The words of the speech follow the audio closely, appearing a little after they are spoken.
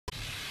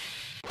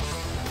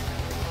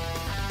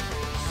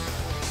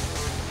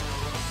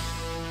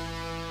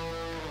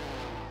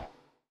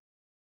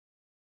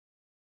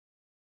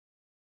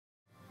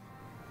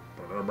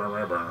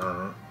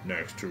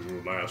Next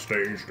to last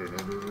stage.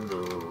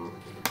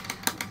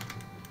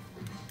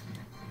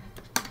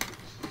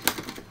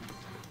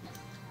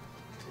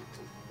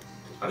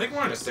 I think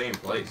we're in the same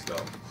place,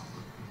 though.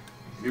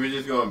 You were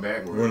just going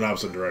backwards. We're in the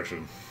opposite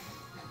direction.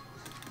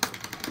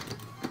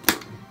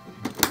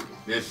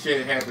 There's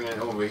shit happening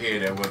over here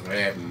that wasn't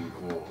happening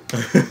before.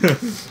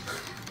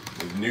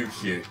 There's new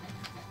shit.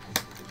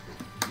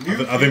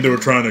 I think they were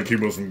trying to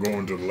keep us from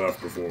going to the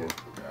left before.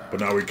 But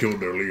now we killed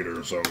their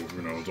leader, so,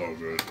 you know, it's all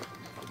good.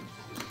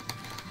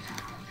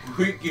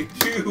 We can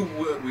do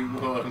what we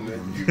want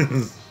and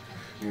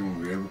you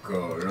never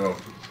call it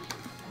off.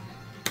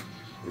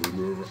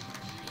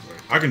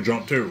 I can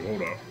jump too,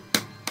 hold up.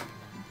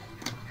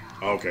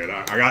 Okay,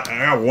 I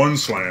got one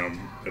slam,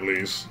 at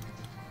least.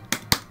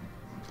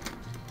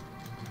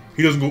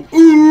 He doesn't go,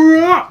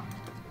 ooh,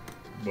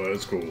 but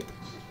it's cool.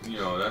 You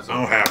know, that's I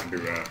don't have to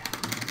do that.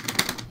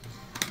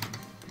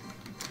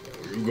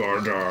 You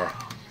gotta die.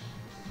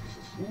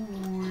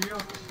 Ooh,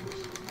 yeah.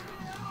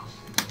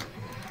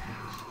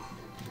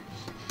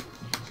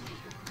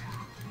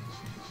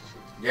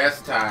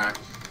 Yes, Ty.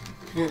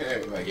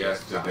 Like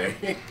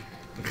yesterday.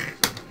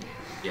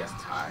 Yes,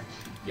 Ty.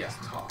 Yes,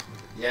 Talk.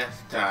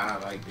 Yes, Ty.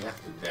 Like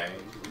yesterday.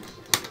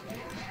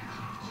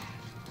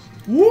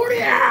 What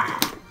yeah!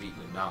 Beating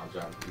the knowledge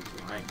out of people,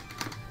 right?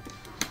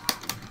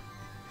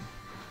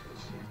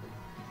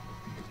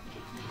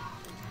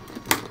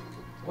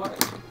 What?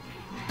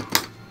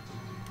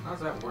 How's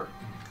that work?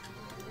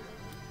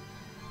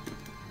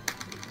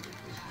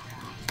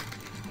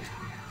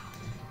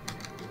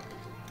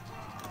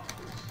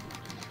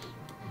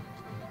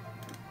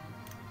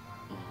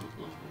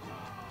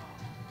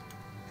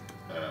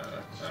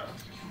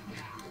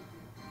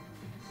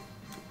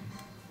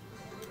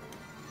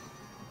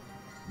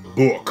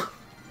 Book.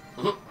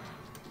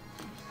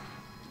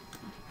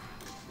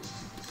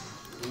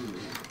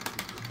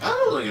 That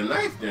looks like a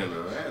nice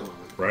dinner, that one.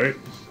 Right?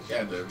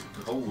 Got the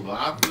whole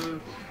lobster,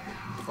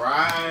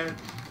 fried,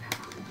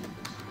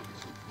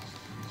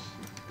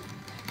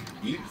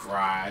 deep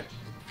fried,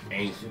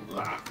 ancient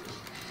lobster.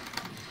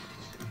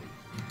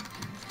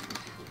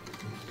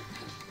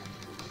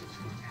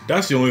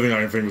 That's the only thing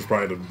I can think was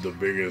probably the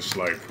biggest,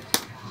 like,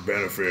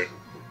 benefit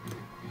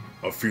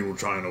of feudal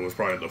China was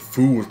probably the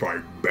food was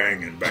probably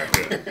banging back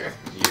then.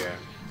 Yeah.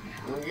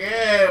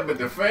 Yeah, but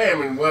the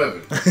famine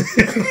wasn't.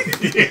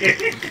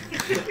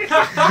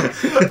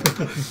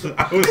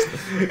 I was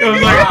like,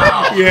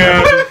 Wow.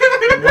 yeah.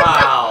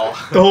 Wow.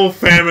 The whole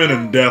famine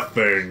and death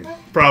thing,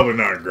 probably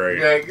not great.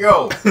 Like,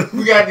 yo,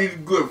 we got these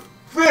good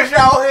fish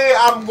out here.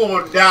 I'm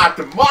going to die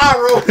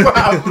tomorrow,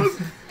 probably.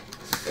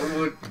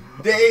 And with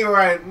day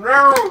right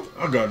now.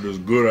 I got this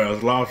good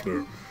ass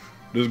lobster.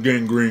 This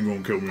gangrene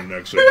gonna kill me in the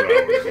next 6 hours.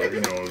 But,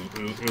 you know,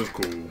 it's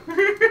cool.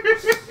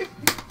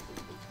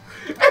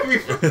 That'd be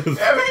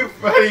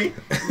funny.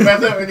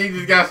 Mess up and he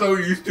just got so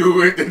used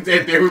to it that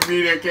they would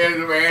be there carrying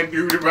some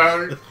attitude about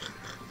it.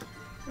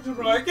 Just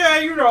be like, yeah,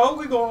 you know,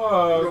 we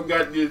gonna You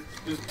got this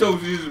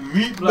toast, this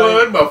meat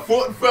bun. My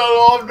foot fell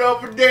off the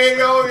other day,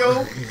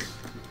 yo.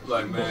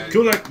 like, man,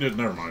 Kill that.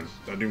 Never mind.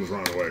 That dude was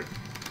running away.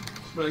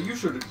 but you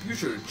should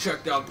have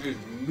checked out this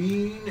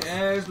mean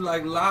ass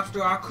like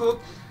lobster I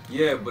cooked.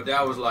 Yeah, but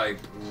that was like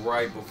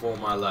right before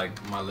my leg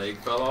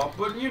fell off.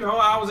 But you know,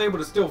 I was able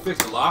to still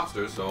fix the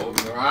lobster, so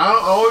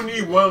I only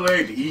need one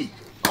leg to eat.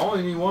 I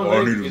only need one All I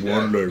leg need to is get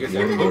one that, leg, get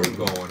one that leg.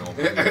 cooking going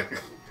over here.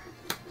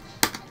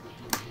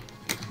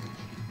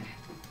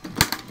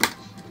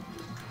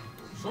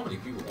 So many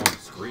people on the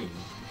screen.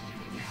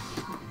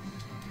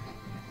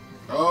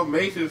 Oh,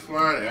 Mason's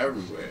flying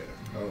everywhere.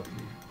 Oh.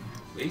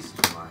 Maces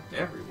flying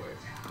everywhere.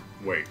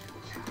 Wait.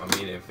 I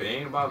mean, if it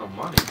ain't about the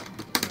money,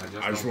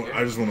 I just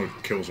want to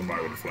kill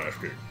somebody with a flash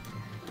kick.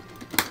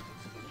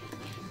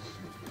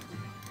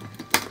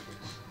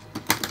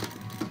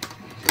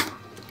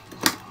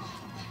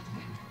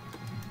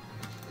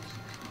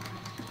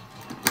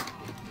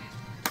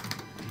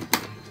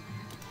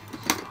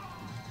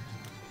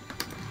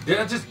 Did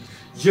I just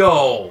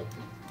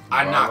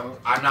I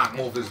knocked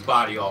Wolf's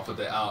body off with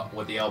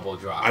the elbow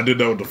drop. I did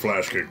that with the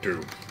flash kick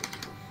too.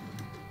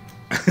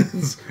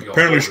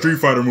 Apparently, Street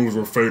Fighter moves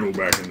were fatal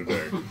back in the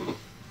day.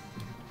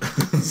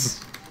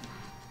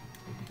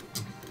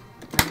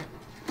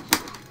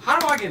 How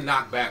do I get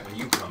knocked back when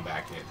you come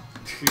back in?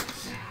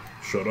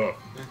 Shut up.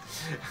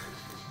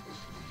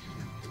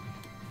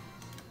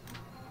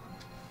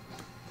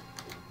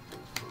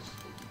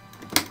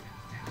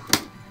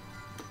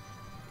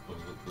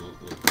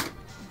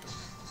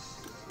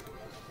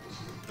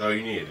 Oh,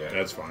 you needed that.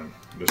 That's fine.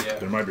 Yeah.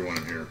 There might be one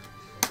in here.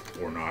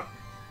 Or not.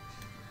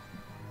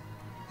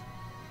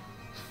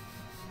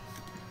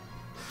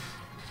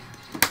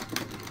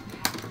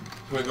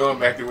 We're going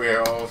back to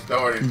where it all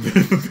started.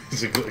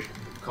 Basically.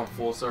 Come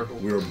full circle.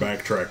 We are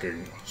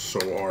backtracking so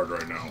hard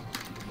right now.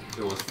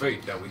 It was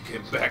fate that we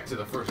came back to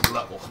the first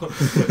level.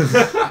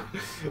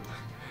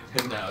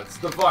 And now it's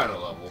the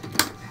final level.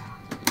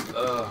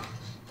 Oh.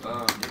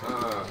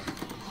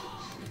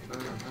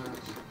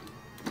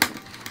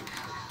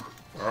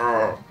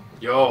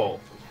 Yo.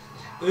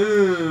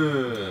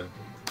 I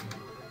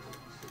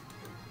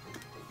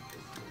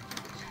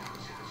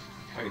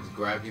can just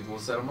grab people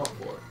and set them up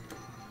for it.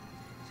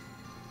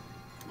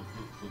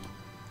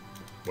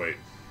 Wait.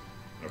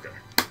 Okay.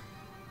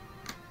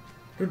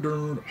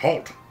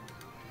 Halt!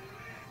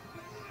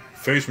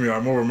 Face me,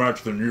 I'm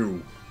overmatched than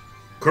you.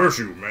 Curse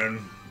you, man.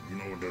 You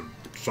know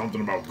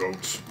something about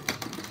goats.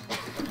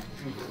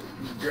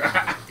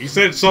 He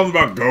said something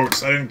about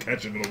goats. I didn't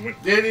catch it.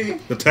 Did he?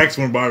 The text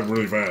went by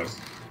really fast.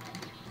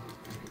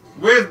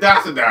 Where's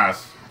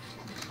Dasadas?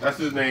 That's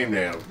his name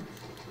now.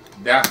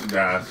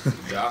 Dasadas.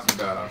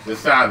 Dasadas. The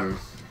silence.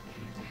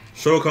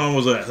 Shokan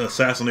was an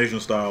assassination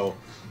style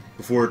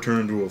before it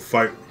turned into a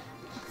fight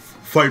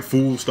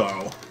fool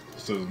style,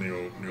 says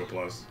Neo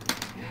Plus.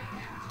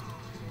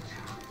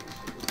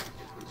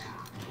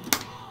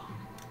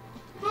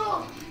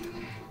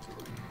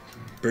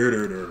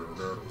 Where's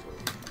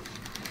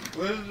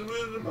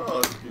the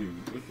boss dude?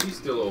 He's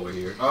still over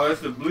here. Oh,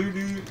 it's the blue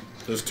dude?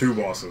 There's 2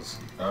 bosses.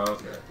 Oh,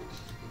 okay.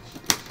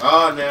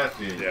 Oh,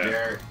 nasty.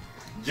 Yeah.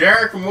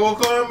 Jarek from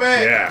Mortal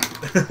Kombat? Yeah.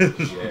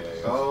 Yeah.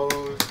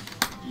 Oh,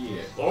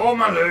 yeah. Oh,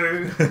 my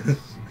leg.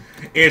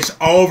 It's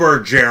over,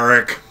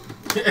 Jarek.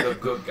 The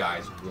good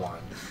guys won.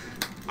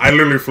 I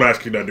literally flash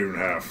kicked that dude in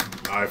half.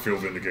 I feel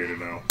vindicated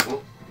now.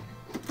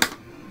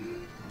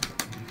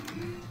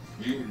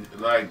 You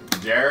like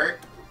Jarek?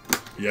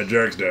 Yeah,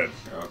 Jarek's dead.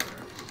 Okay.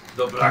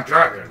 The Black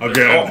Dragon.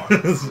 Again.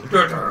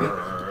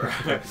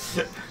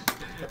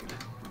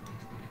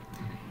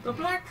 The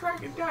Black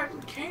Dragon died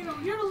with Kano.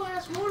 You're the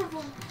last one of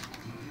them.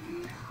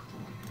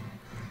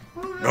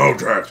 No,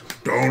 Drax,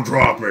 don't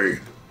drop me.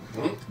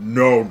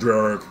 No,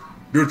 Jarek.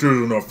 This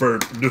isn't a fair.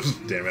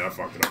 Damn it, I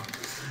fucked it up.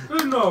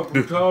 There's no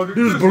brutality.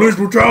 This is police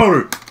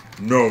brutality.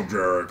 No,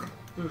 Jarek.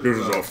 This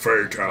is a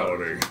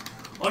fatality.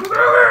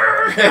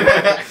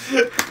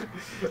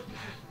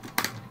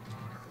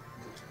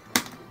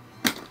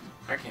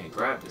 I can't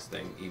grab this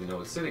thing, even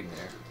though it's sitting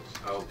there.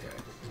 Okay.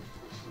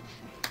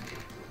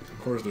 Of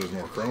course, there's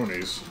more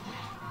cronies.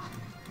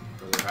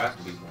 So there has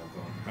to be more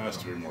going. Has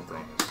to be more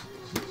cronies.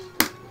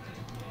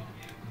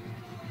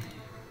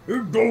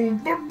 Here goes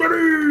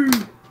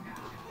buddy.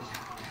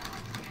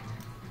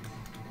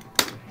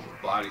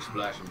 Body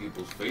splashing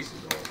people's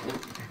faces all over.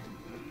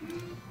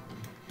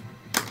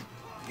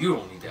 You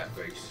don't need that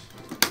face.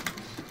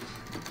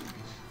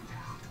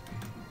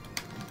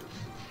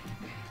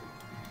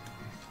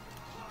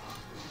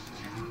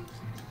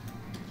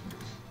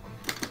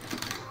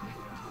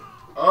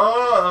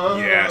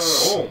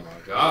 Yes. Oh my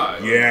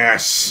god.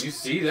 Yes. You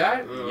see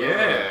that?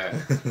 Yeah.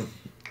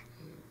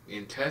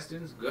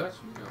 Intestines, guts,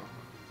 you know.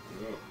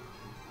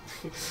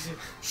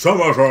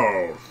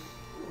 Somersault.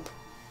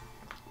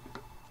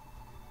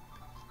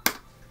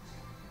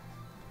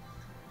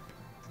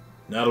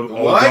 Now,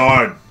 oh What?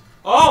 God.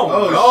 Oh,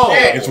 Oh, no.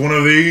 shit. It's one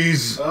of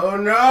these. Oh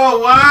no,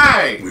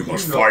 why? We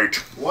must know. fight.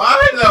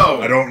 Why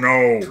though? I don't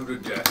know. To the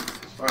death.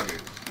 Fuck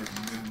it.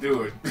 Just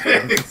do it.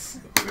 Let's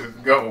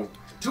go.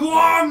 2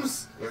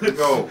 arms! Let's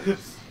go.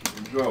 Let's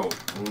go.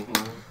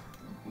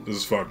 This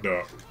is fucked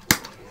up.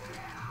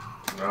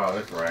 Oh,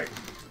 that's right.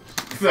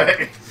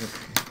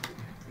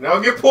 Now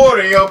get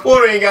Porter, yo.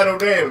 Porter ain't got no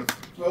damn.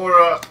 Porter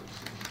up.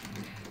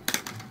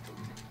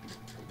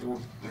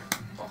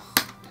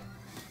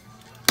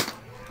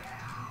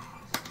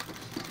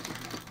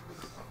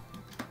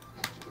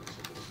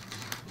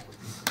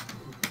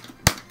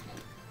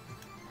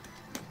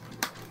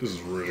 This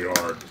is really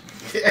hard.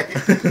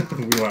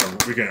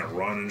 we can't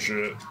run and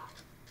shit.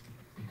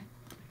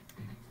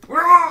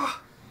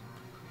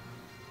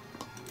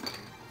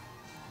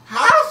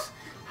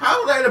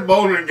 How's that a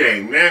boner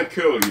game? Man,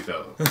 kill each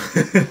other.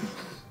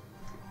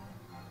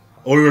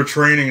 Oh, we were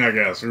training, I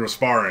guess. We were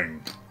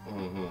sparring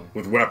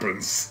with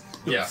weapons.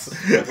 Yes,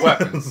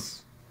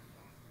 weapons.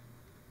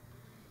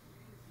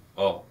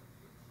 Oh.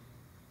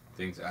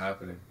 Things are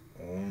happening.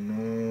 Oh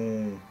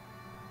no.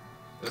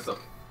 That's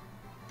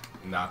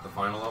not the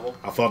final level?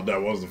 I thought that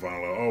was the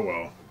final level. Oh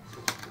well.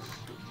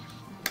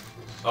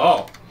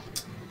 Oh.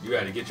 You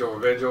had to get your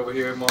revenge over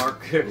here,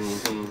 Mark. Just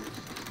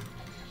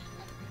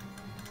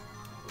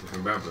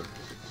remember,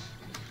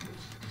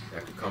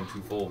 that could come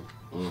twofold.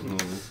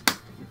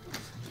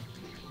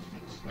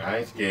 I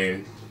ain't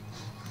scared.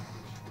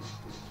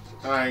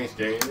 I ain't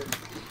scared.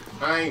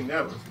 I ain't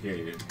never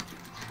scared.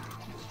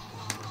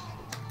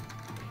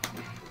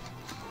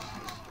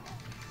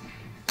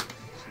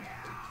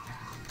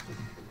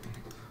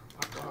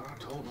 I thought I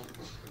told him.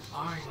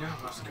 I ain't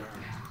never scared.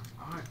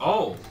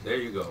 Oh, there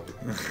you go.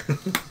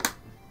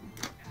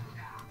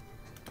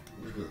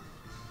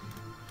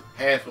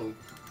 Hassle.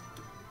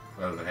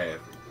 That was a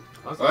hassle.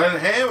 I was Oh, that's a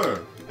hammer.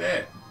 Look at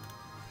that.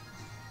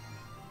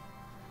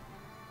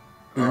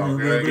 Oh,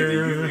 good. Get to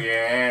use it.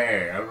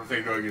 Yeah. I was gonna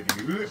say, do I get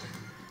to use it?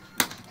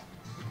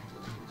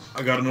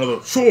 I got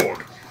another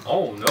sword.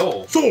 Oh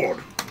no.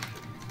 Sword.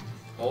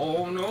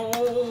 Oh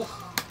no.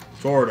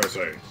 Sword, I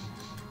say.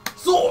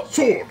 Sword.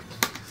 Sword.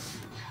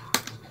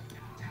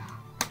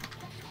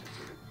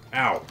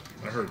 Ow.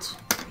 That hurts.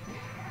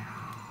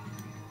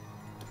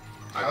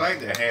 I like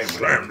the hammer.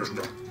 Slam this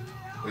stuff.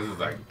 This is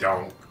like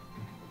donk.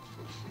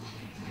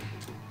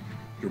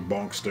 Your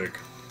bonk stick.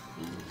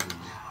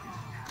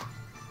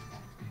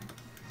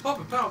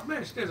 Papa Pow,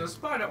 Mitch, there's a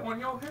spider on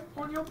your head,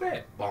 on your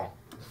bed. Bonk.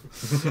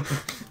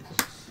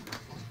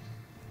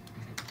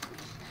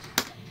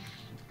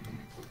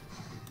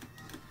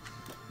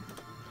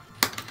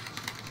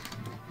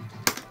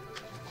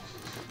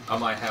 I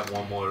might have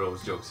one more of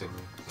those jokes in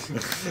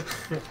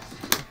me.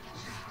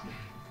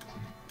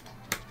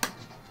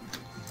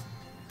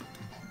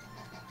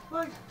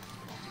 Like,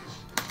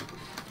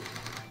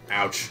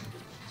 Ouch.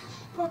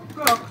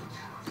 Papa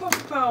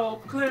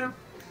Pow, Clem,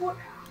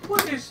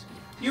 what is?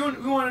 You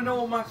want to know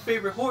what my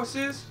favorite horse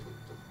is?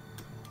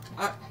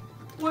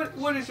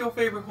 What is your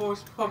favorite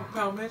horse, Papa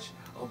Pow, Mitch?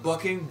 A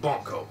bucking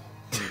bonko.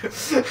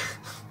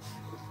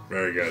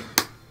 Very good.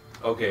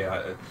 Okay,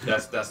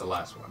 that's the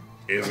last one.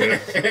 Is it?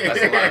 That's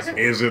the last one.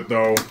 Is it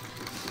though?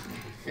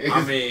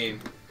 I mean,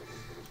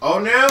 Oh,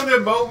 now the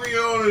boat we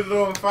on is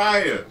on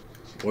fire.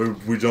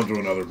 We jumped to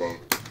another boat.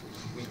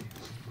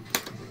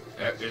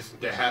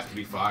 there has to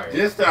be fire.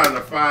 This time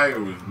the fire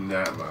was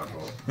not my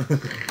fault.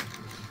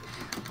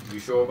 You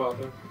sure about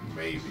that?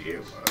 Maybe it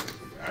was.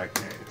 I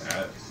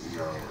can't.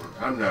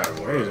 I'm not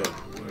aware of it.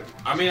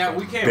 I mean,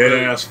 we can't. Dead Really,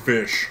 ass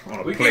fish on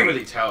a we plate. can't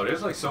really tell.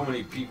 There's like so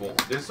many people.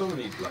 There's so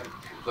many like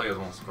players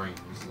on screen.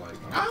 It's like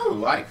I don't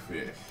like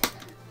fish.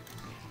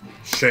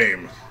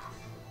 Shame.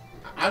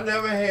 I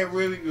never had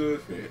really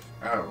good fish.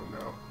 I don't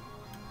know.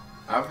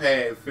 I've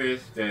had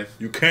fish that's...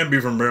 You can't be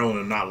from Maryland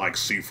and not like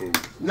seafood.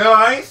 No,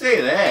 I ain't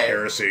say that.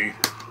 Heresy.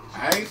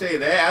 I ain't say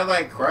that. I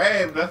like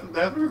crabs. That's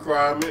a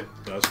requirement.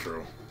 That's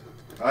true.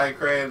 I like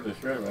crabs and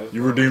shrimp. That's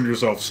You redeemed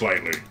yourself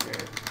slightly. Yeah.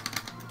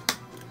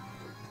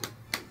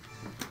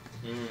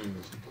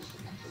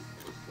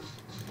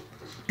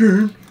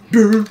 Dun,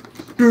 dun,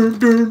 dun,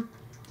 dun.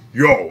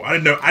 Yo, I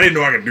didn't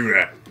know I could do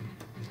that.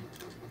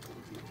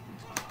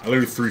 I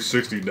literally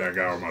 360'd that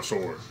guy with my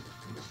sword.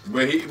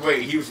 But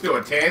he was still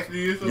attached to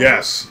you?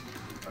 Yes.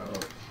 Oh.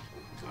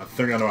 I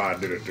think I know how I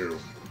did it too.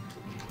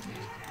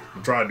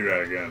 I'll try to do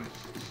that again.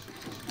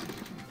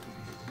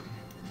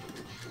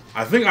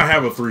 I think I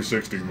have a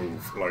 360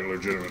 move, like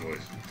legitimately.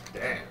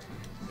 damn.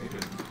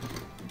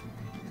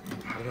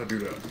 How did I do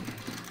that?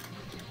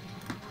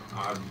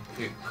 I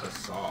picked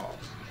Casal.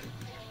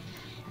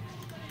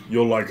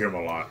 You'll like him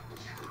a lot.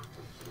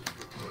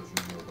 Cause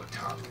you know what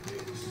time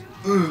it is.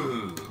 You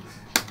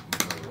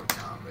know what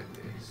time it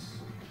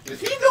is. Is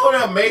he doing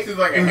that maces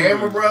like a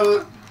Hammer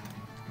Brother?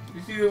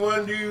 You see the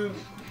one dude?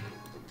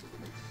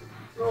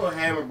 Oh,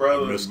 Hammer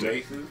Brother Missed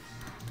it. maces.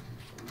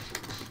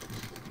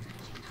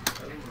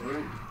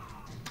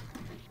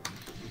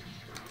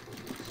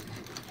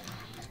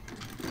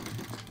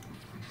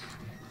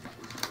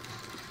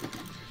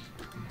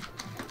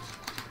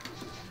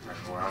 That's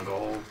where I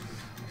go.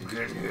 I'm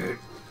getting hit.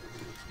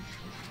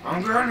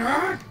 I'm getting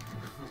hit.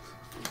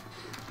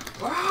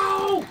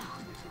 Wow!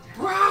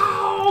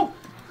 Wow!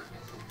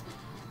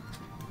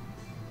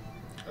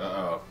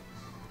 Uh-oh.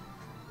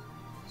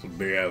 It's a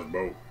big ass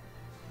boat.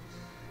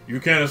 You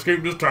can't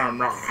escape this time.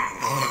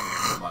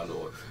 My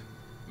lord,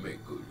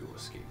 make good your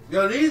escape.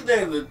 Yo, these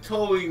names are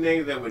totally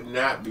names that would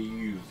not be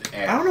used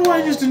at I don't know why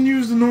I all. just didn't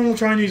use the normal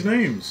Chinese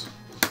names.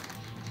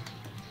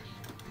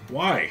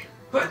 Why?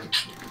 But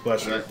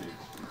Bless you. Bless you.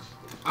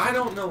 I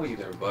don't know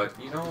either, but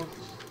you know,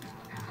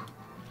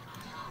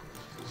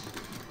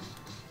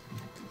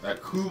 Like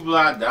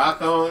Kublai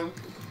Dakon.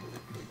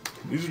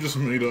 These are just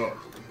made up.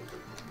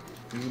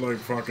 These are like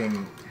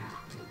fucking...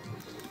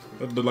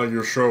 That's like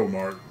your show,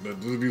 Mark.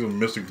 These are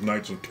Mystic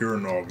Knights of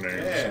Tyrannog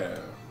names. Yeah.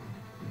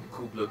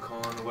 Kubla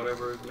Khan or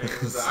whatever his name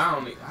is. I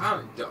don't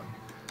even know.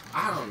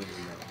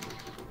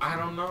 I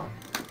don't know.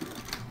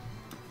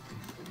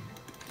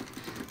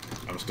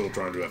 I'm still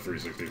trying to do that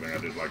 360 thing I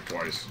did like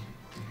twice.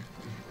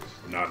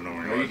 Not knowing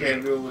Well, how you to do can't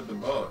it. do it with the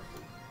boss.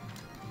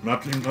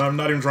 I'm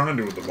not even trying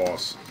to do it with the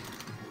boss.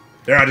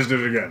 There, I just did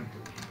it again.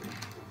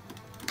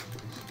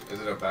 Is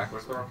it a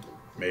backwards throw?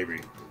 Maybe.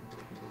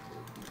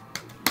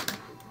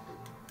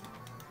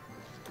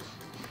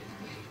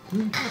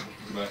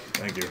 But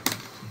Thank you.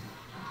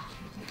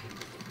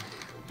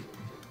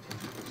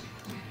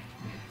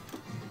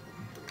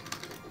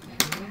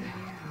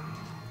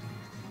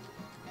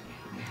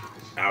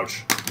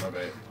 Ouch. my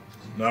bad.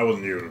 No, that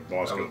wasn't you. The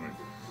boss That killed me.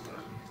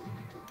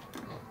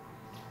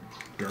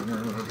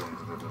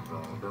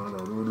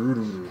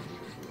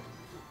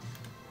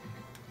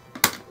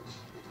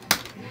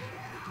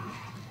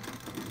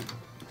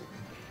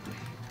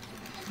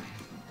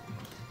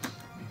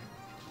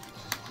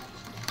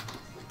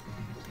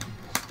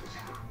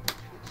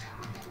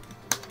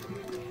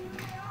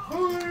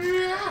 Oh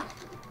yeah.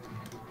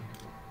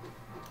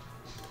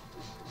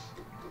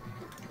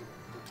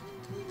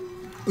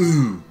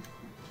 Ooh.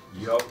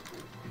 Yup.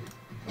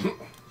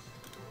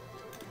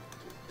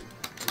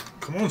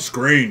 Come on,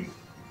 screen.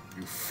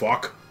 You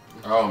fuck.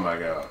 Oh my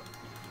god.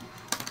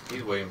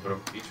 He's waiting for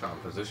him. He's trying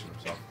to position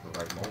himself at the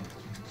right moment.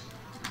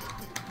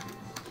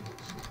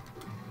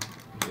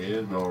 There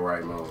is no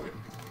right moment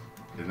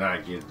to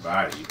not get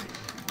bodied.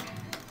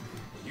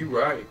 You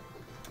right.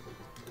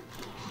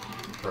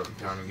 Perfect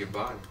time to get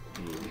by.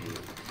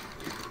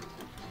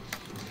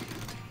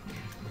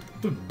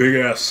 This big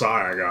ass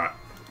sigh I got.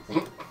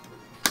 You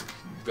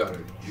got a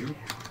juke.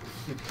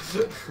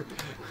 Is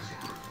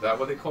that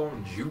what they call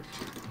them? Juke?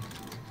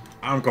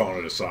 I'm calling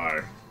it a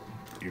sigh.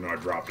 You know, I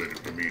dropped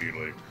it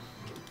immediately.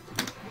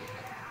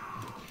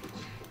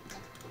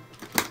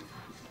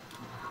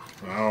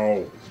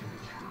 Oh.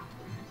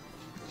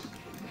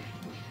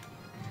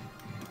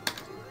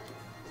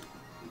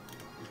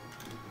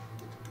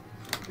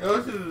 You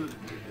know, this is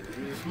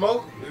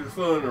smoke is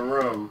fun in the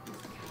room.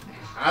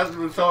 I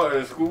was taught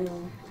in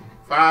school,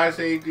 fire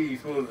safety, you're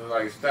supposed to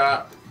like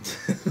stop,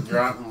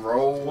 drop and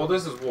roll. Well,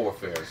 this is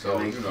warfare,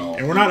 so you know.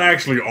 And we're not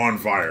actually on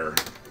fire.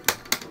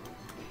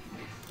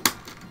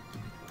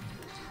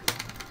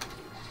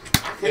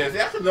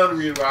 That's another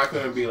reason why I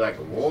couldn't be like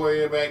a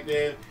warrior back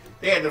then.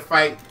 They had to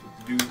fight,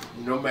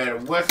 no matter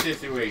what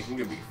situation. It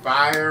could be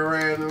fire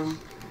around them.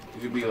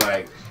 It could be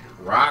like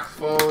rocks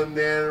falling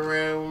down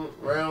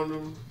around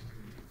them.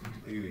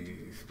 It could be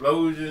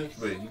explosions,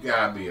 but you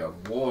gotta be a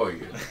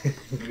warrior.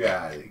 You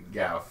gotta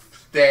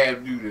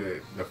stab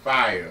through the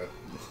fire.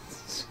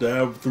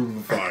 Stab through the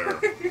fire.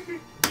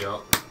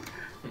 Yup.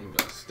 You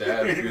gotta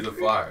stab through the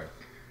fire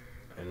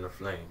and the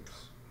flames.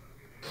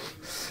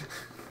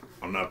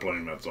 I'm not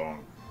playing that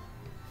song.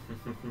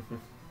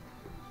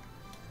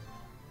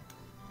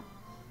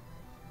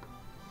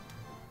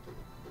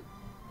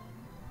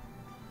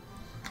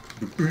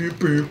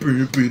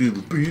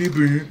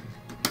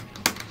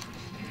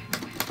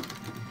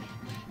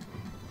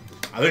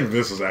 I think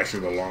this is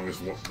actually the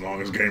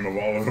longest game of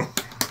all of them.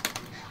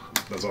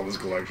 That's all this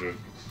collection.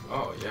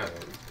 Oh yeah.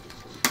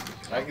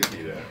 I can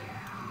see that.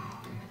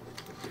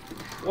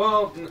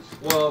 Well,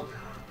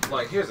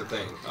 like here's the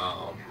thing.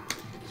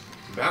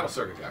 Battle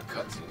Circuit got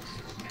cutscenes.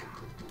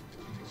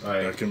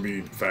 That can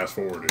be fast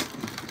forwarded.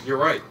 You're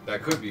right.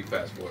 That could be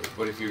fast forwarded,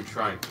 but if you're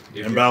trying,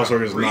 And Battle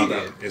Circuit is not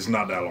that. It's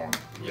not that long.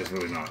 Yeah. It's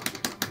really not.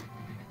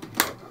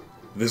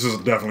 This is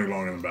definitely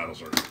longer than Battle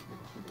Circuit.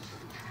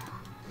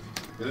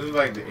 This is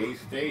like the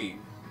 8th stage.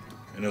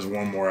 And there's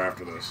one more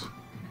after this.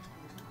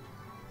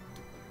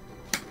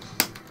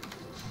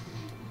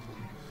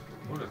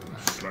 What is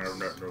that? Slam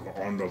that nigga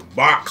on the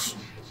box.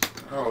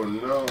 Oh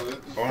no, there's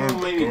so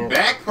On many the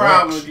back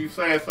problems box. you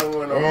slam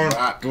someone on the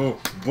box. the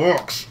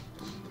box.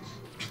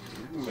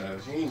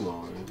 Hang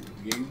on.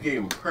 You gave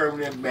him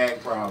permanent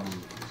back problems.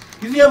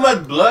 You see how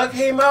much blood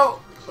came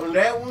out on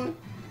that one?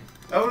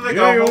 That was like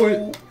a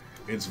whole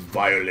It's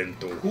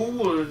violento.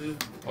 pool of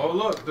just Oh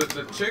look, the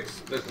chicks.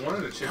 One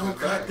of the chicks don't is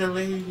cut back. the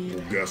lady.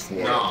 Well, guess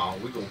what? Nah,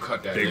 we gonna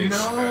cut that They, lady.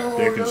 No.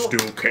 they can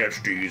still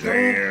catch these Don't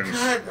hands.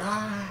 cut.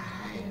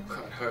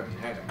 Cut her in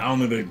half. I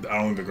don't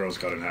think the girls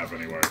cut in half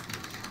anyway.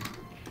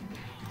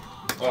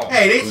 Oh,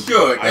 Hey, they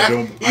should. I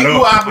don't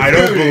Equal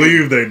opportunity.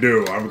 believe they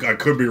do. I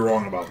could be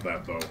wrong about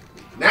that though.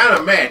 Now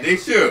I'm mad. They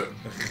should.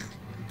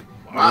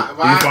 Why-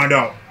 You find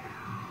out.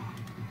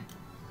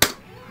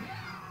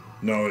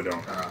 No, they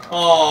don't.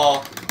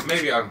 oh,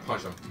 maybe I can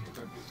punch him.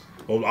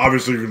 Well,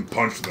 obviously you can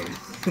punch them.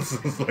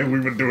 It's like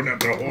we've been doing that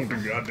the whole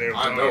goddamn time.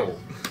 I know,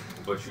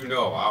 but you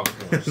know, I was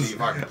gonna see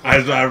if I can.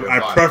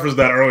 I prefaced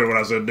that earlier when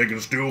I said they can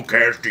still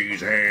catch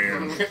these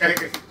hands.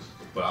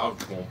 But I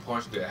was gonna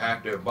punch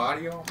half their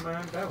body off,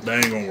 man. That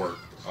ain't gonna work.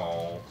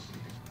 Oh.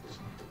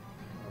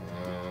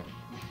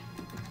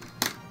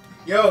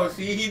 Yo,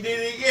 see, he did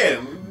it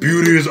again.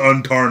 Beauty is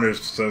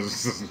untarnished,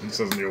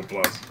 says Neo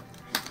Plus.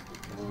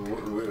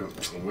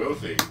 We'll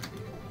see.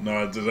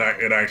 No,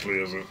 it actually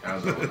isn't. I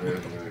don't know.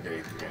 There's the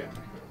case again.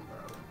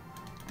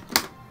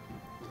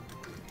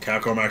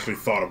 Capcom actually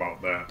thought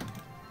about that.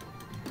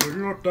 But you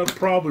know what? That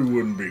probably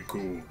wouldn't be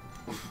cool.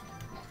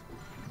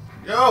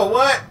 Yo,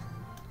 what?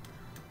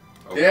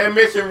 Okay. Did I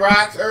mention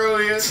rocks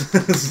earlier?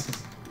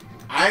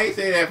 I ain't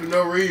say that for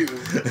no reason.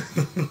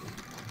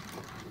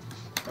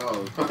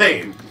 Oh,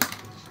 playing.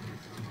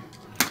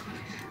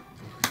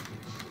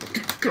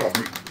 Get off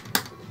me.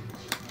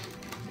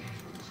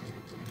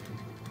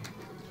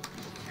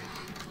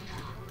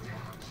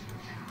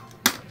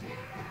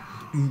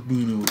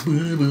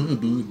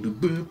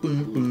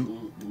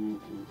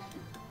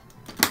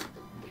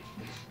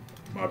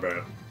 My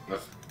bad.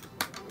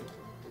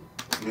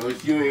 You know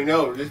what you ain't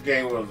know? This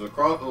game was a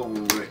crossover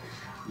with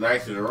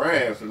Knights of the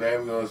Ram, so now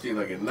we're gonna see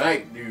like a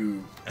knight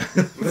dude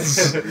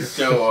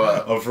show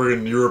up. A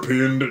freaking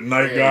European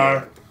night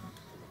guy.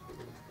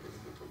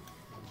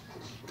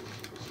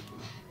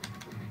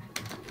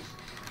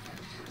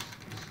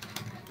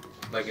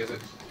 Like, is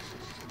it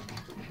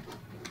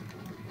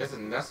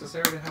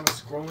necessary to have a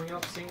scrolling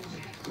up scene?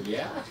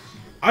 Yeah.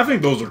 I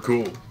think those are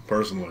cool,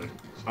 personally.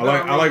 I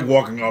like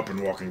walking up and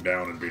walking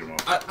down and beat them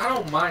up. I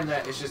don't mind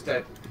that. It's just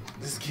that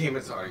this game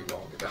is already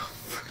long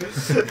enough.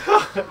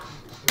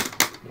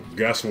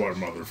 Guess what,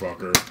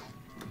 motherfucker?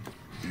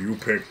 You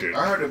picked it.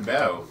 I heard a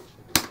bell.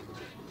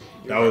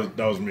 That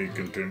was me the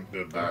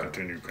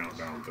continue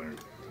countdown thing.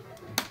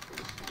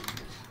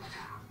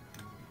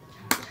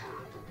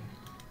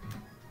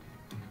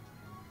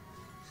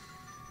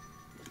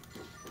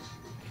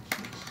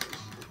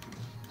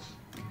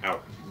 Ow.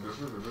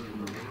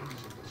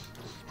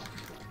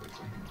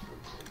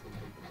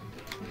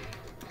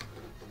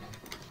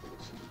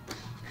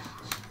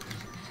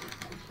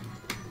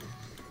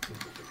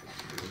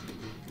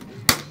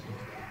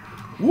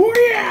 Woo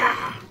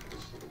yeah!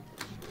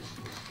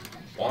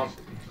 Womp.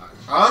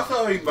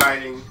 Also, he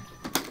biting.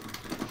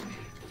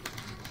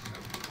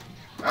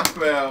 I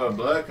smell the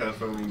blood comes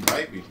from when you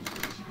bite people.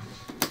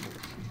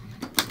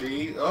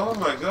 See? Oh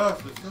my gosh,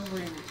 for some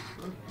reason.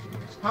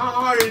 How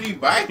hard is he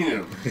biting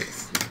him?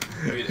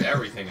 Beat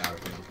everything out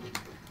of him.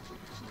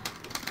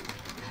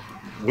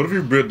 What if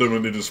you bit them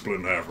and they just split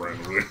in half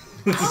randomly?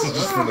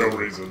 Just for no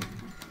reason.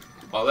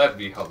 Oh, that'd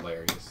be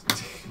hilarious.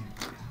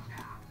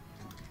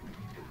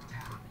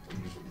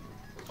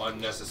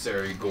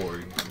 Unnecessary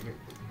gory.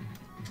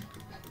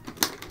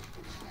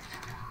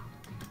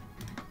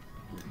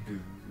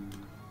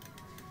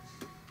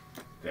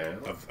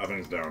 Down? I think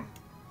it's down.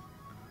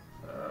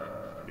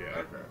 Yeah.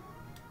 Okay.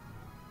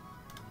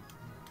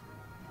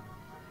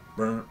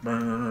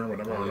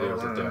 Whatever. Oh,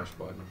 there's a dash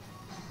button.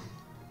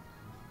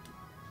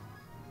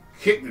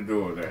 Kick the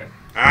door down.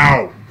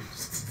 Ow!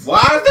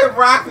 Why is there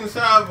rock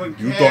inside of a cat?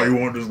 You thought you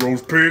wanted this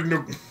roast pig?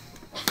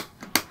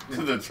 This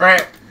is a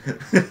trap.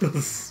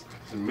 That's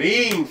It's a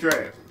mean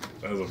trap.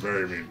 a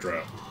very mean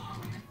trap.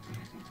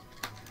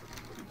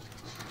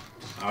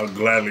 I'll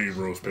gladly eat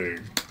roast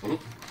pig.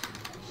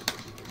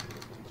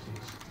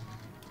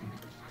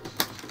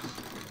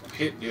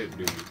 Hit this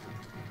dude.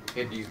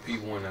 Hit these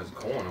people when that's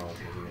going on over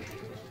here.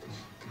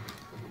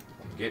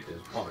 Get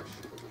this punch.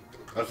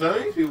 Some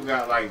of these people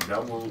got like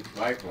double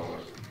life on.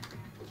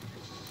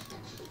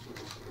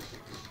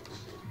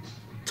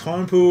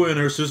 Tonpu and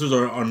her sisters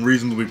are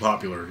unreasonably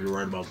popular. You're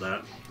right about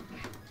that.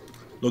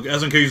 Look,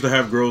 SNK used to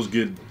have girls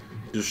get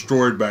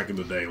destroyed back in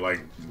the day. Like,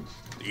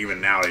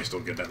 even now they still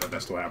get that.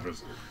 That still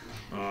happens.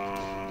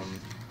 Dang.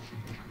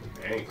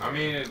 I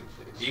mean,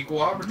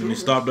 equal opportunity. Let me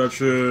stop that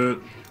shit.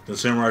 The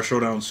Samurai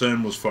Showdown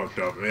Sen was fucked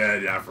up.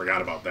 Yeah, I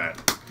forgot about that.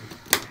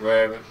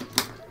 Whatever.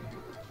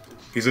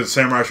 He said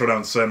Samurai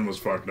Showdown Sen was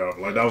fucked up.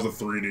 Like, that was the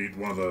 3D,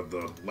 one of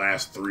the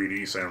last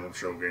 3D Samurai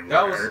Show games.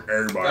 That like, was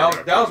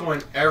everybody. that was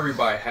when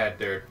everybody had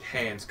their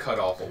hands cut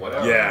off or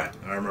whatever. Yeah,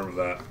 I remember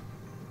that.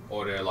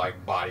 Or their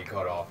like body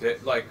cut off.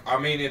 Like, I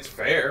mean, it's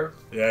fair.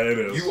 Yeah, it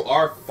is. You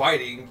are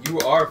fighting. You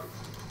are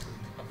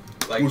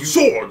like with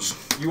swords.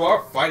 You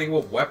are fighting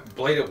with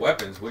bladed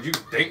weapons. What you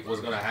think was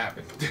gonna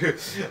happen? You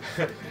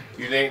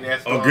think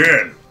that's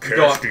Again,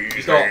 catch these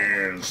you thought-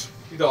 hands.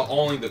 You thought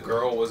only the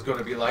girl was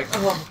gonna be like,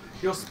 oh,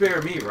 you'll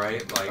spare me,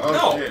 right? Like, Oh,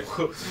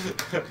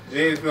 no.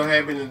 It's gonna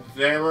happen in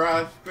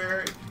Samurai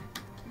Spirit?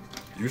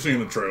 You seen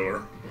the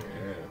trailer?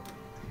 Yeah.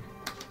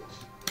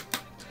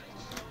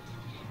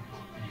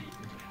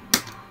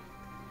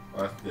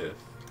 What's this?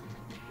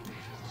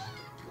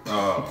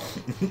 Oh.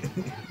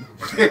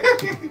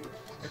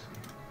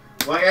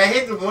 Like, I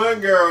hit the one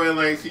girl and,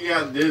 like, she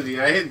got dizzy.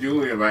 I hit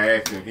Julian by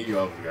accident. He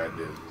also got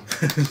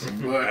dizzy.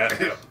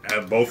 But,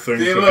 At both things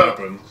See, could look.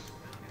 happen.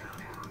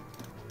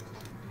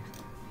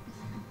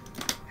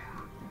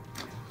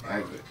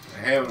 I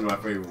have my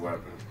favorite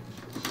weapon.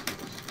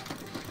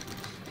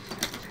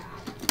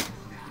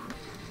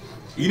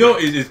 You know,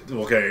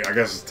 okay, I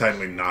guess it's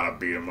technically not a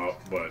beat 'em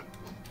up, but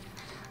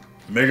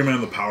Mega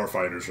Man the Power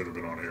Fighter should have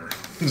been on here.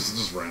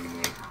 just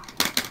randomly.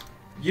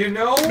 You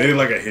know? Maybe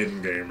like a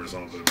hidden game or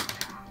something.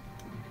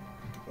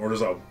 Or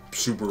just a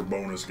super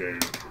bonus game.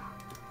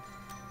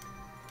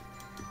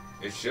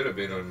 It should have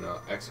been on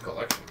X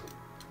Collection.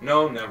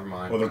 No, never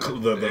mind. Or the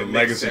It makes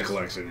Legacy sense.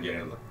 Collection.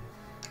 Yeah,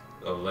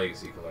 the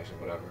Legacy Collection,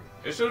 whatever.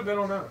 It should have been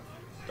on that.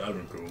 That'd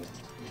been cool.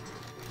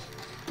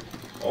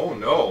 Oh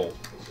no.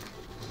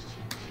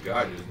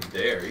 God just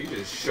there. He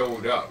just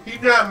showed up. He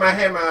knocked my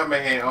hammer out of my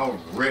hand all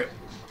ripped.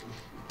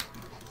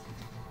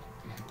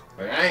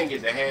 Like, I ain't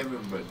get to have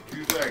it but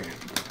 2 seconds.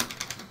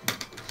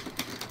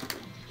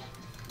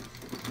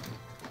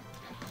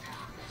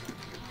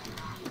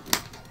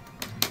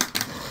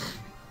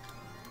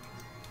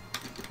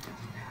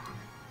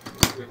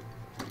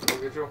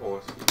 Go get your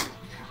horse.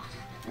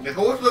 The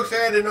horse looks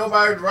sad that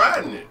nobody's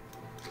riding it.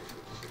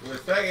 The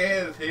second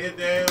has his head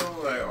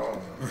down, like,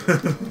 oh.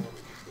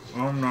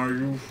 I'm not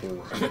useful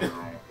right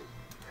now.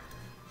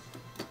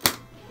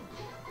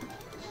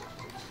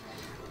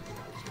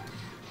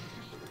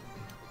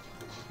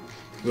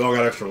 We all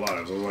got extra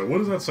lives. I was like, what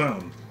does that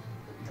sound?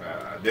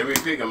 Did we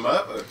pick him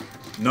up? Or?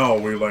 No,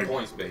 we like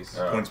Point space.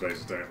 point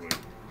space, exactly.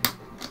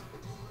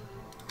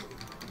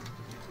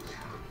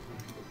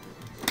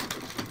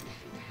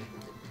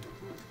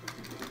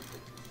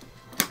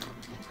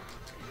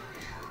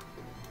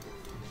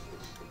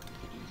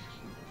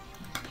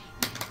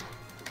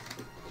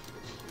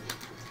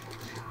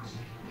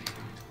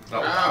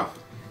 Oh. Ow!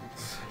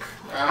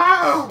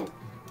 Ow!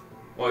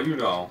 Well, you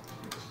know,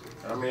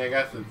 I mean, I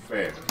guess it's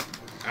fair.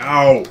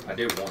 Ow! I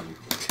did warn you.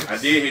 I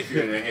did hit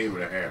you in the head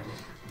with a hammer.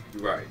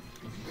 You're right.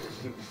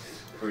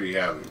 Pretty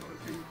heavy one,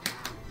 too.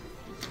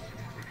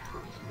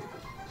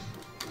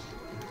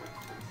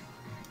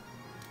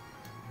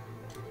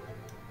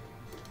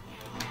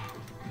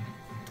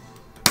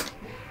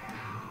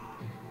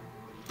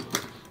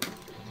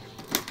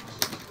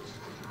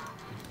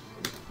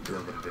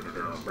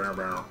 Bow,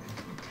 bow.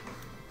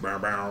 Bow,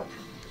 bow.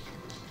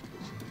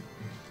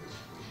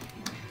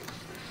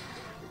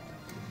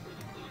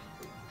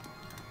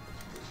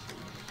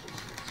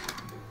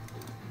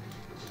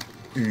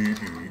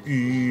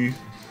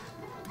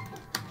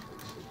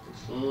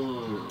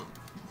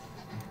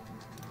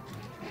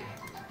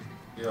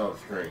 Get off the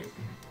screen.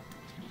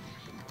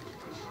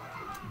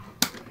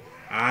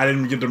 I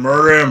didn't get to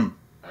murder him.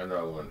 I know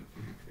I wanted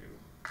you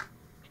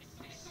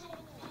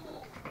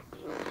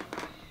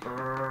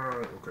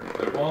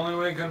Okay. If only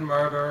we can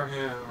murder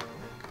him.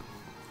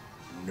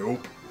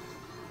 Nope. to.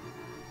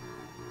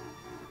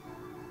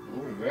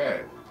 What is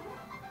that?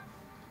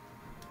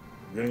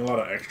 I'm getting a lot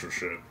of extra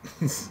shit.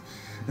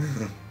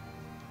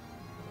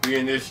 We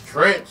in this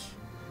trench.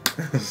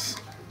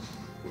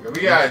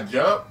 We gotta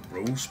jump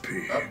Roast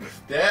pig. up the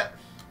steps,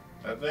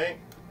 I think.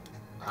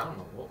 I don't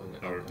know what we're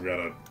Oh, gonna we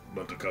gotta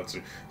let the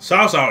cutscene.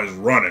 Sao is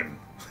running.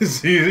 he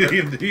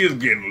is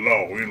getting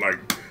low. He's like,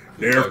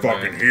 they're Like,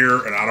 fucking man.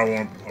 here, and I don't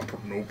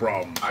want no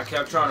problem. I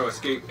kept trying to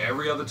escape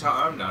every other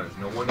time. Now there's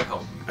no one to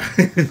help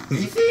me.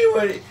 He seen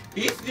what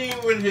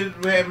his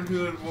happened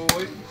to his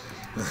boy.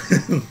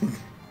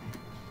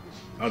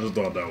 I just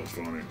thought that was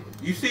funny.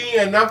 You see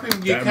enough people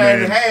get That cut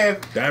in man-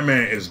 half. That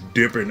man is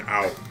dipping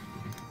out.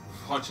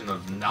 Punching the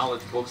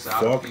knowledge books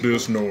out of Fuck people.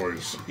 this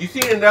noise. You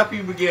see enough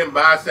people getting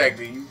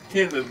bisected. You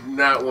tend to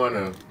not want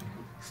to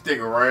stick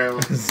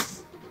around.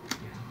 He's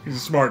a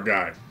smart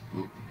guy.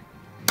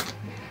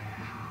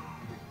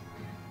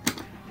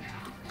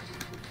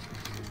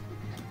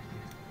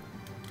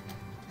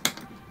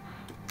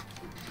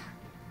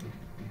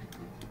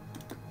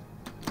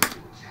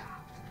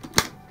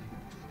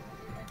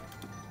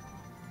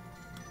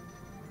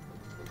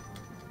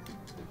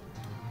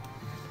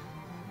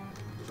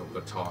 Some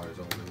guitars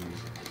over here.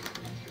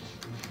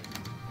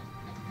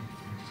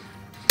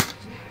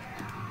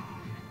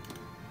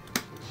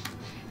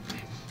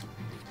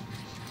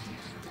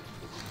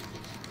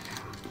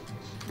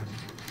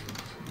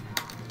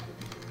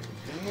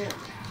 Damn.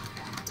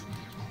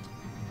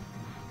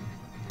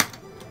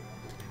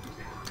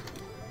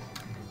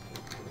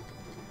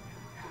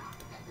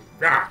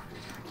 Ah!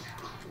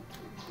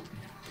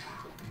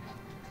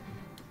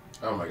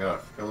 Oh my gosh,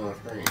 come on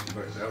screen.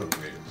 That was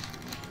weird.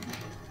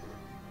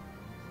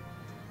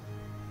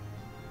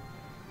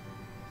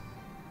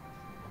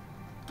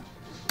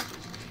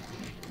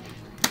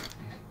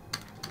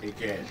 You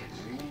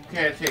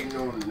can't take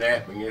no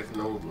nap against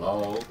no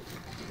log.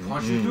 Why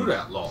don't you do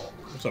that, log?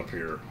 What's up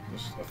here?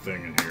 There's a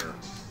thing in here.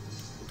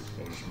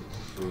 Oh,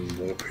 there's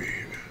more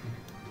pig.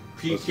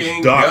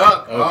 Peking duck.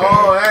 duck. Okay.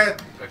 Oh,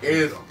 that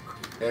is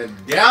a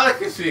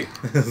delicacy.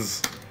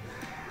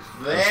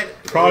 That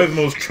Probably is,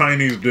 the most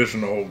Chinese dish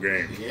in the whole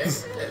game. yeah.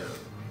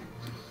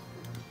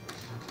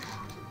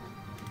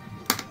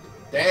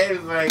 That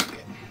is like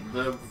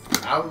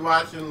I was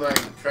watching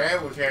like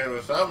Travel Channel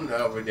or something the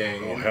other day.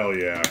 Oh, and hell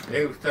yeah.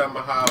 they was talking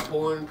about how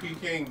important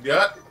Peking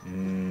duck.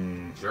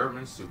 Mm,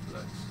 German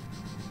suplex.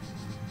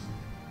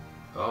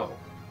 Oh,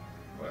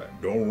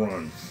 don't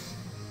run.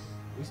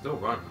 we still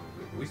running.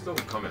 We still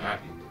coming at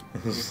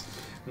you.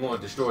 We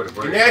want to destroy the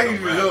brain. And now It he's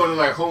don't matter. resorting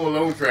to like Home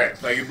Alone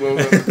tracks, like he blows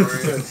up the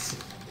brain.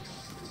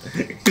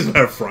 He's gonna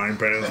have frying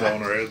pans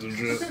on our heads and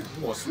shit.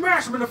 We want to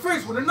smash him in the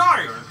face with an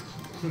iron.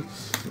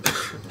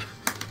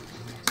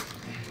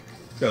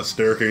 Got a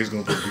staircase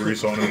gonna put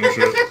grease on him and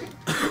shit.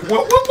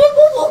 Whoa, whoa,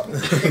 whoa, whoa,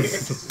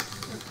 whoa.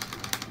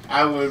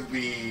 I would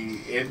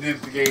be, if this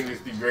game is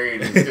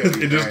degraded.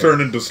 until It just night.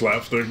 turned into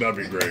slapstick. That'd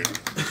be great.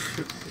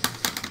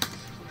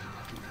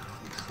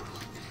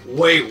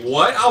 Wait,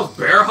 what? I was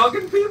bear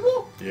hugging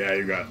people? Yeah,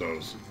 you got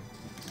those.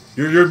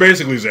 You're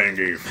basically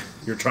Zangief.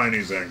 You're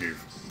Chinese Zangief.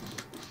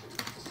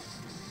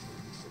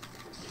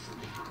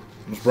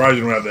 I'm surprised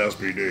you don't have the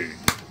SPD.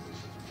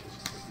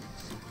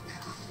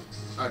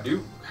 I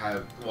do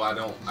have. Well, I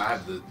don't. I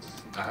have the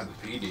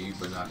PD,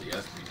 but not the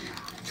SPD.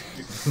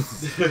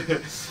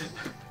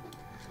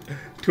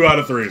 2 out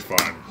of 3 is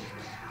fine.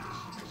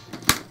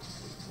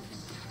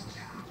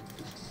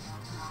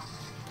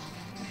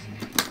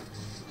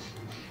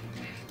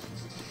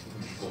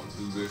 Going to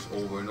do this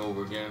over and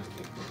over again.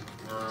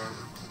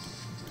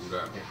 Do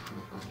that.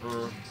 There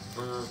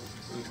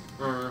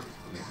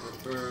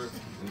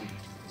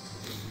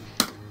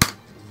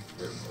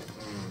we go.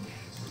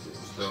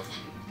 Stuff.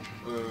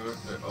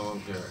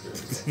 Okay.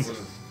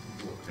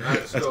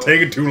 That's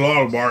taking too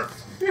long, Mark.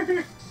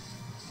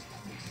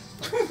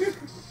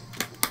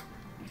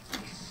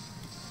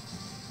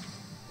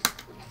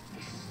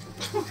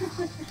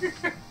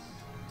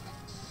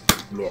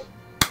 Look.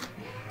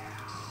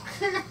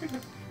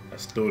 I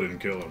still didn't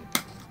kill him.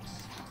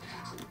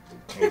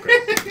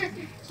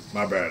 Okay.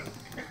 My bad.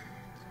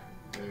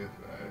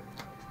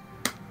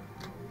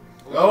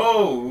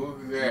 Oh,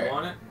 look at that. You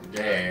want it?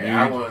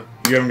 Yeah, I want.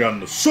 You haven't gotten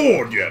the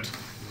sword yet.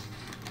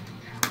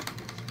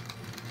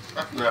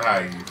 That's not how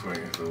you swing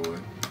a sword.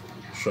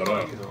 Shut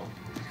Well, up. you know.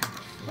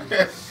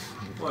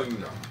 Well, you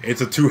know.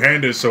 It's a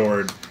two-handed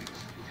sword,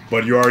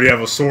 but you already have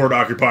a sword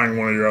occupying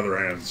one of your other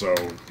hands, so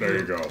there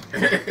you go.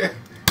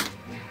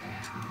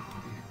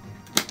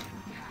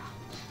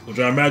 Which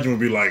I imagine would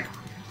be, like,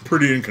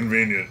 pretty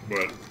inconvenient,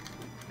 but,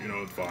 you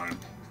know, it's fine.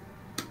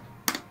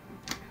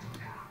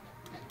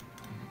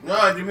 No,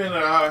 it depends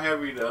on how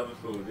heavy the other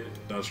sword is.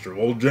 That's true.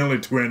 Well, generally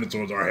two-handed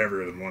swords are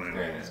heavier than one-handed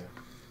Yeah. ones.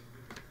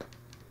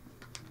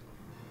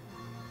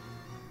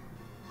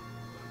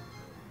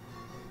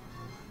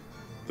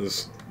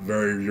 This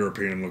very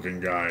European-looking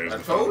guy is I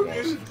the told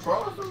final you, boss.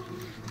 cross him.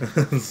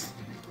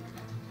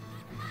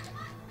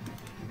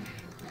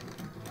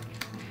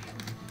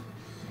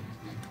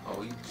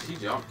 Oh, she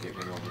jump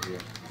kicking over here.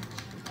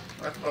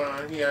 That's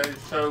fine. He had his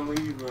son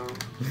leave him.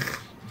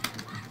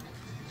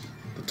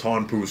 The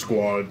Tonpu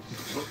squad.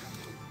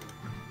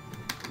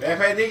 Matter of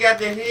fact, they got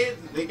their head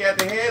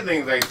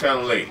things like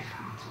Chun Li.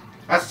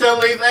 That's Chun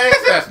Li's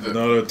ancestor.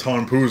 No, they're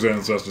Tonpu's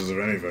ancestors, if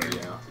anything.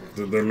 Yeah.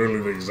 They're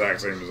literally the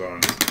exact same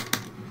design.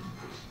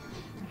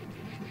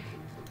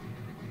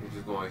 We're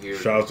just going here.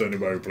 Shout out to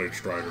anybody who played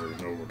Strider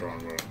who know what we're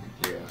talking about.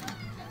 Yeah.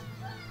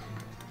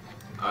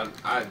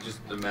 I just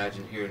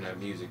imagine hearing that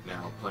music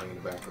now playing in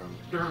the background.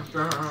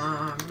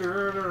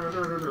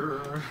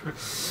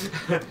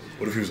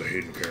 What if he was a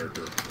hidden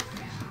character?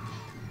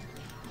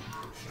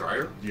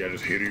 Strider? Yeah,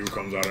 just Hideo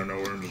comes out of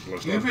nowhere and just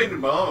lets You picked the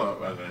bomb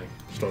up, I think.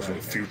 starts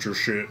with future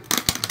shit.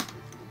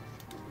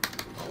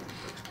 Oh,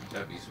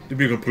 that'd be some. It'd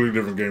be a completely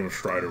different game if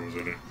Strider was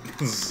in it.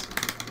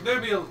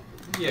 There'd be a.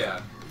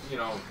 Yeah, you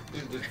know,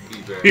 it'd just be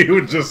very. you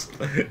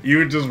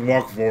would just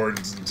walk forward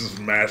and just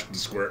mash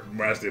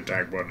the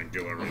attack button and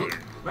kill everything.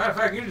 Matter of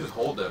fact, you just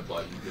hold that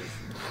button.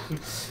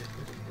 Just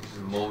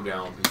mow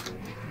down people.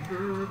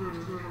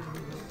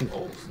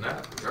 Oh,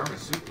 snap. German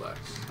suplex.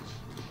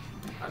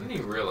 I didn't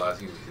even realize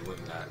he was doing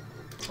that.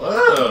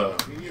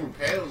 Ugh, he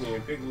impaled me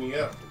and picked me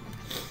up.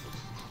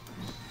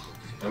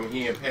 I mean,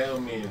 he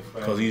impaled me and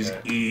Because he's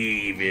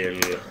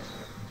evil.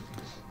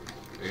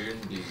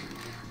 Indeed.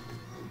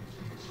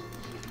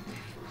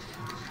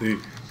 The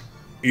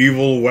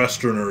evil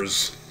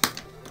Westerners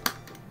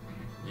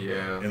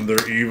Yeah. and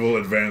their evil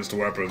advanced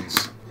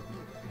weapons.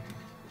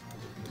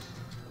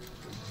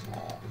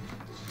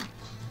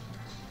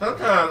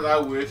 Sometimes I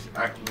wish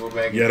I could go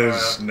back Yet and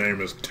his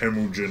name is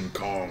Temujin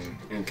Kong.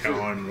 And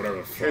Khan, whatever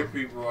the fuck. trick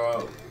people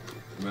out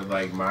with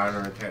like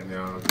modern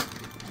technology.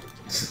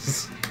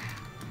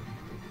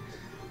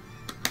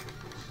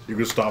 You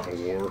could stop a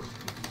war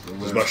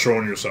just by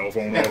showing your cell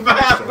phone off.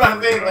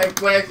 Like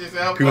flash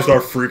yourself. People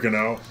start freaking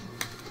out.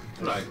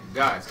 Like,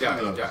 guys,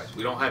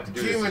 we don't have to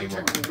do this Human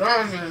anymore.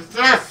 technology is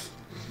this.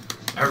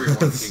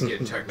 Everyone can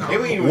get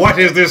technology. What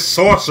is this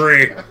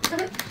sorcery?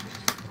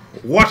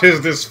 What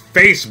is this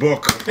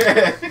Facebook?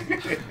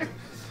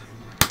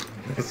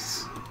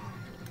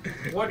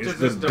 What It's does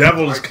the this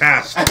devil's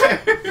device- cast.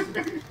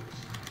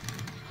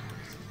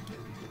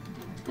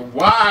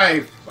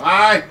 Why?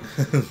 Why?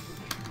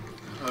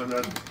 Oh,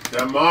 the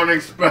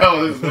demonic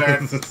spell is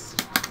that.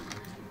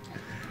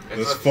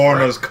 This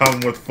foreigners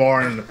come with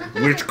foreign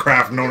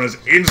witchcraft known as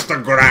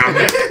Instagram.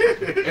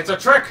 It's a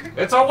trick!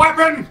 It's a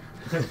weapon!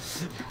 That'd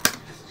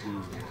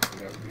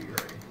be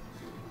great.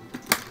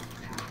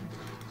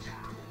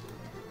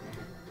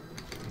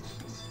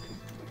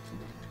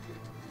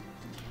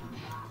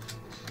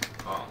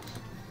 Oh.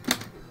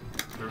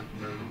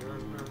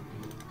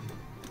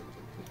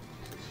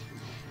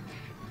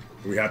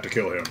 We have to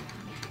kill him.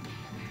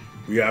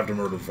 We have to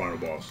murder the final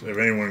boss. If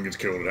anyone gets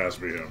killed, it has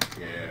to be him.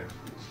 Yeah.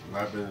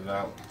 Weapons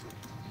out.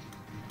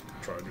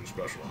 Try to do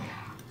special on him.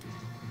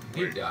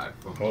 He died.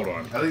 From Hold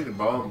on. I think the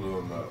bomb blew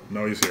him up.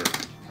 No, he's here.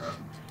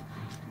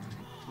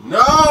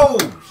 No!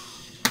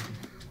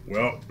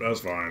 Well,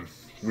 that's fine.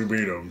 We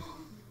beat him.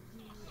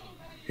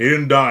 He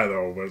didn't die,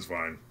 though, but it's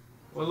fine.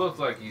 Well, it looks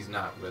like he's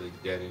not really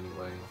dead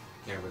anyway.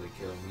 Can't really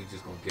kill him. He's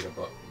just gonna get up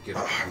and do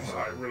I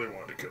something. really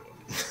wanted to kill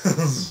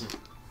him.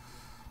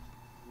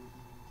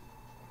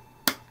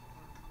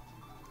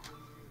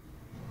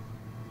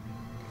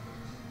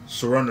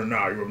 Surrender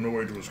now. You have no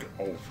way to escape.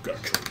 Oh, we gotta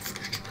kill him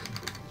first.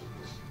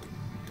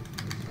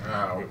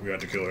 Ow. We have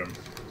to kill him.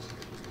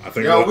 I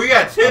think. Yo, we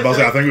got I'm about to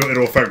say, I 10 think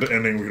it'll affect the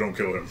ending if we don't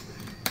kill him.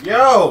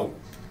 Yo!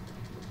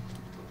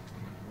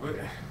 I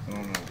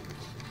don't know.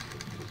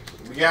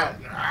 We got.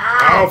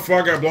 Oh,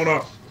 fuck! I got blown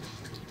up.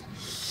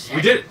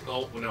 We did it!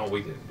 Oh, no,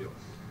 we didn't do it.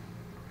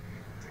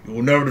 You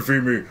will never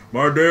defeat me,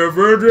 my dear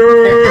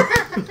Avenger.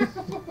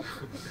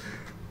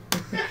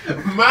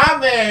 My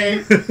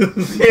man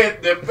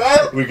did the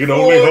best. We can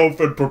only hope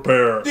and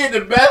prepare. Did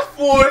the best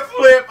forward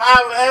flip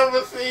I've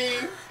ever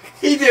seen.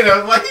 He did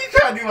a like he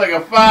tried to do like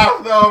a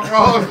 5-star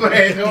frog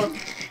splash.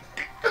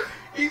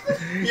 He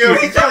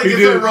tried to get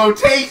some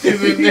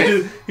rotations in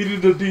this. He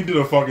did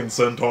a fucking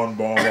senton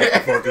bomb off the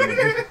fucking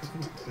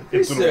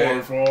into the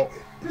waterfall.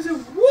 He said,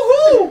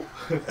 woohoo!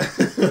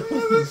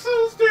 That's so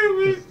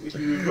stupid.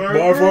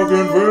 My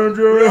fucking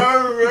Avenger.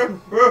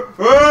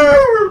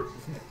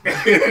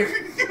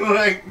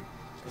 Like,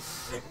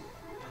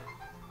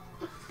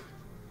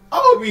 I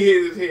hope he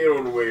hit his head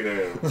on the way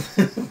down.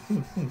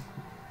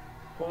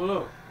 Hold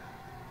up.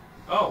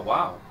 Oh,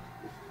 wow.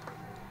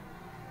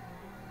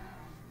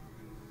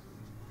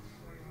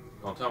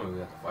 Don't tell me we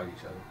have to fight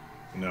each other.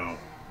 No.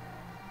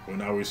 Well,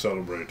 now we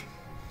celebrate.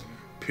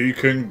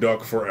 Peking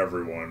duck for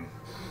everyone.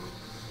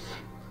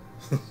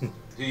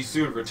 He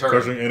soon returned.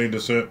 Crushing any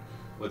dissent.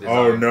 with his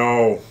Oh arm.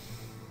 no.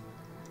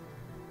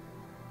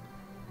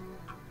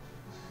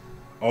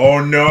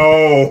 Oh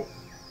no.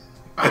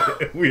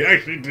 We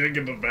actually did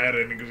get the bad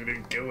ending because we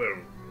didn't kill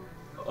him.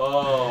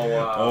 Oh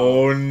wow.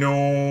 Oh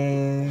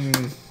no.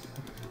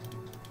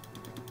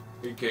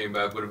 He came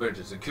back with a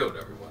vengeance and killed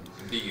everyone.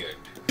 The end.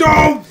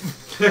 Don't!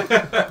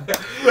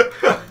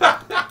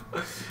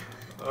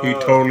 Uh, He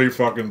totally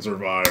fucking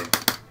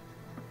survived.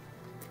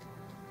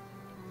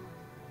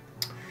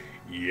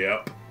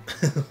 Yep.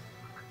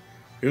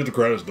 Here's the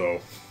credits though.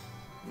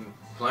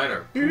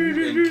 Planner, Pooh, and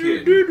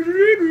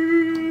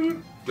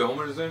Kid.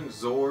 Domerzen,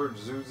 Zord,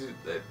 Zuzi.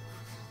 That.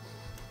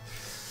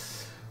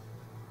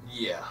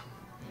 Yeah,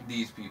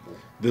 these people.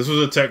 This was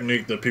a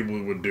technique that people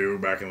would do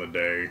back in the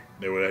day.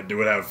 They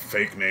would have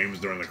fake names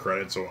during the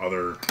credits,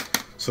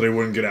 so they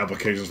wouldn't get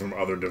applications from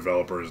other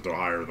developers to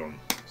hire them.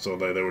 So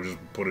they would just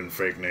put in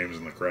fake names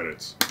in the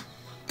credits.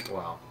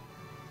 Wow.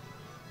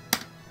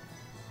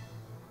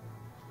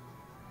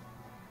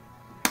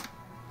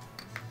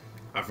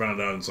 I found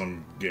out in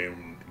some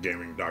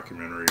gaming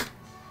documentary.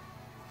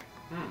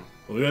 Hmm.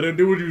 Well, yeah,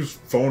 they would use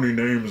phony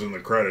names in the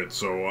credits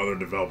so other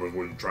developers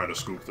wouldn't try to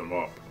scoop them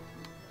up.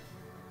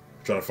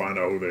 Try to find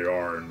out who they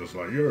are and just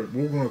like, yeah,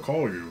 we're gonna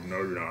call you. No,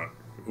 you're not.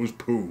 Who's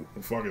Pooh?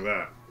 Who the fuck is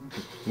that?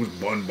 Who's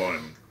Bun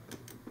Bun?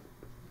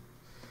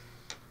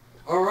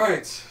 All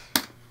right.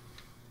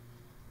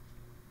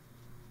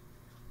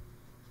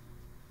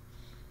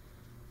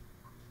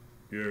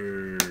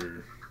 Yay.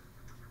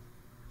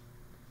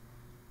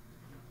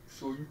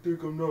 So you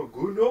think I'm not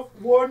good enough?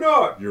 Why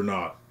not? You're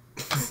not.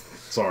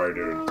 Sorry,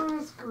 dude.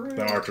 That's great.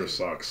 That Archer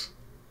sucks.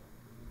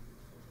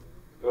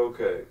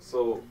 Okay,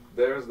 so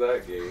there's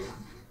that game.